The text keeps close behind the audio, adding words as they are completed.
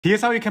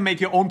Here's how you can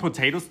make your own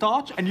potato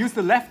starch and use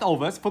the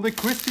leftovers for the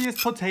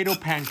crispiest potato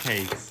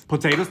pancakes.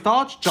 Potato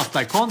starch, just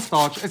like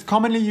cornstarch, is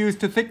commonly used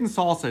to thicken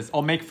sauces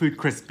or make food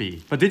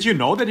crispy. But did you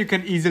know that you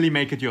can easily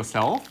make it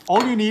yourself?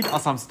 All you need are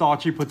some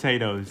starchy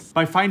potatoes.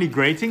 By finely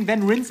grating,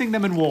 then rinsing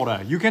them in water,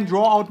 you can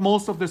draw out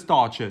most of the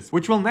starches,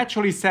 which will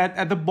naturally set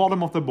at the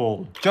bottom of the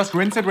bowl. Just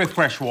rinse it with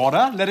fresh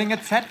water, letting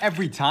it set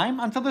every time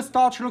until the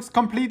starch looks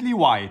completely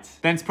white.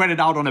 Then spread it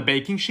out on a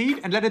baking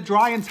sheet and let it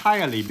dry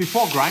entirely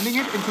before grinding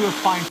it into a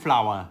fine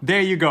flour.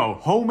 There you go,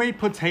 homemade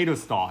potato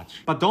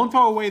starch. But don't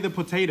throw away the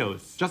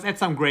potatoes. Just add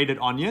some grated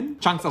onion,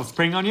 chunks of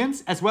spring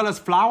onions, as well as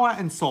flour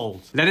and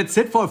salt. Let it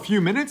sit for a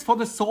few minutes for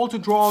the salt to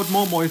draw out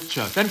more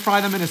moisture. Then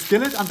fry them in a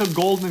skillet until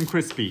golden and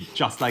crispy,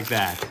 just like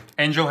that.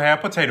 Angel hair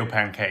potato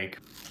pancake.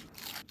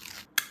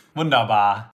 Wunderbar.